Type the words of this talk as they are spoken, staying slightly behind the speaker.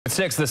At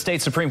 6, the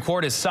state Supreme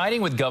Court is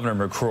siding with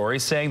Governor McCrory,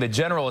 saying the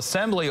General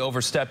Assembly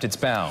overstepped its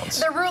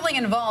bounds. The ruling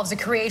involves the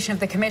creation of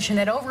the commission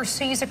that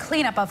oversees a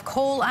cleanup of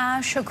coal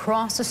ash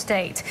across the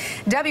state.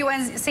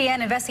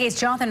 WNCN investigates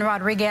Jonathan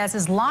Rodriguez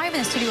is live in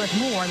the studio with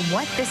more on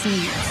what this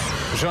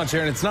means. Sean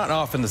Sharon, it's not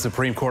often the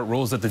Supreme Court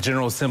rules that the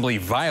General Assembly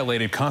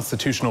violated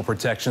constitutional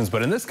protections,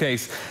 but in this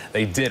case,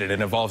 they did it. It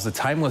involves the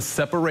timeless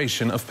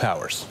separation of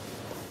powers.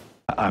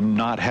 I'm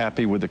not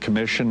happy with the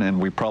commission,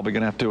 and we're probably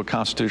going to have to do a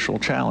constitutional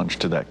challenge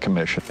to that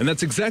commission. And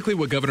that's exactly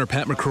what Governor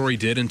Pat McCrory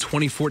did in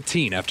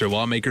 2014 after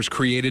lawmakers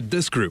created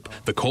this group,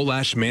 the Coal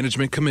Ash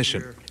Management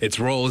Commission. Its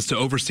role is to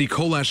oversee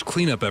coal ash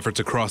cleanup efforts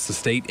across the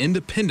state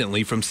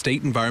independently from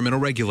state environmental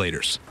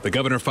regulators. The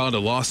governor filed a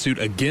lawsuit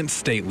against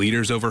state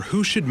leaders over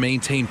who should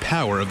maintain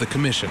power of the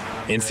commission.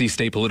 NC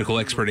State political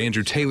expert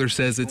Andrew Taylor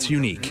says it's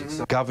unique.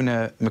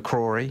 Governor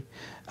McCrory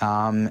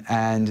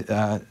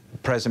and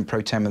President Pro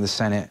Tem of the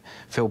Senate,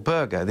 Phil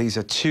Berger. These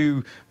are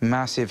two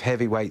massive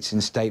heavyweights in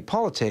state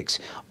politics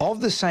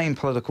of the same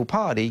political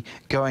party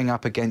going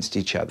up against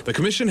each other. The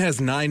commission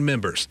has 9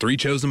 members, 3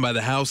 chosen by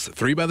the House,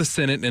 3 by the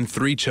Senate, and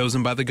 3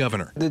 chosen by the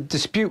governor. The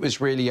dispute was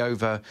really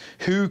over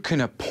who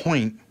can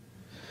appoint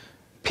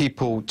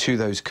people to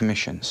those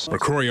commissions.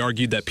 McCrory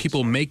argued that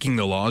people making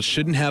the laws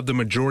shouldn't have the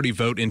majority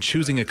vote in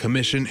choosing a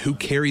commission who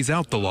carries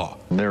out the law.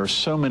 There are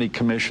so many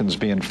commissions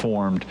being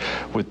formed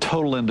with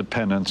total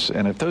independence,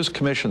 and if those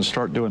commissions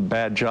start doing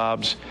bad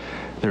jobs,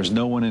 there's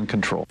no one in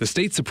control. The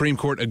state Supreme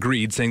Court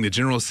agreed, saying the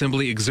General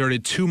Assembly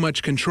exerted too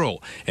much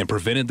control and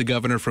prevented the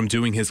governor from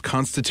doing his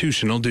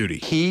constitutional duty.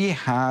 He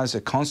has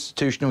a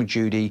constitutional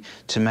duty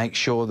to make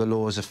sure the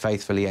laws are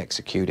faithfully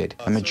executed.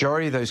 A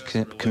majority of those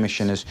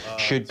commissioners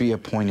should be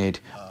appointed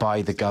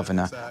by the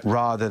governor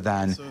rather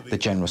than the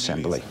General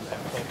Assembly.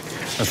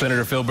 Now,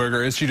 Senator Phil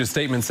Berger issued a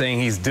statement saying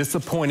he's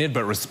disappointed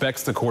but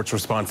respects the court's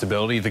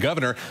responsibility. The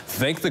governor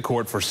thanked the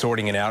court for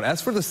sorting it out.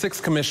 As for the 6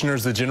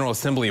 commissioners the General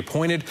Assembly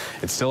appointed,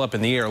 it's still up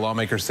in the air.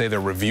 Lawmakers say they're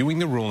reviewing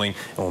the ruling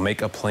and will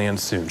make a plan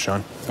soon.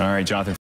 Sean? All right, Jonathan.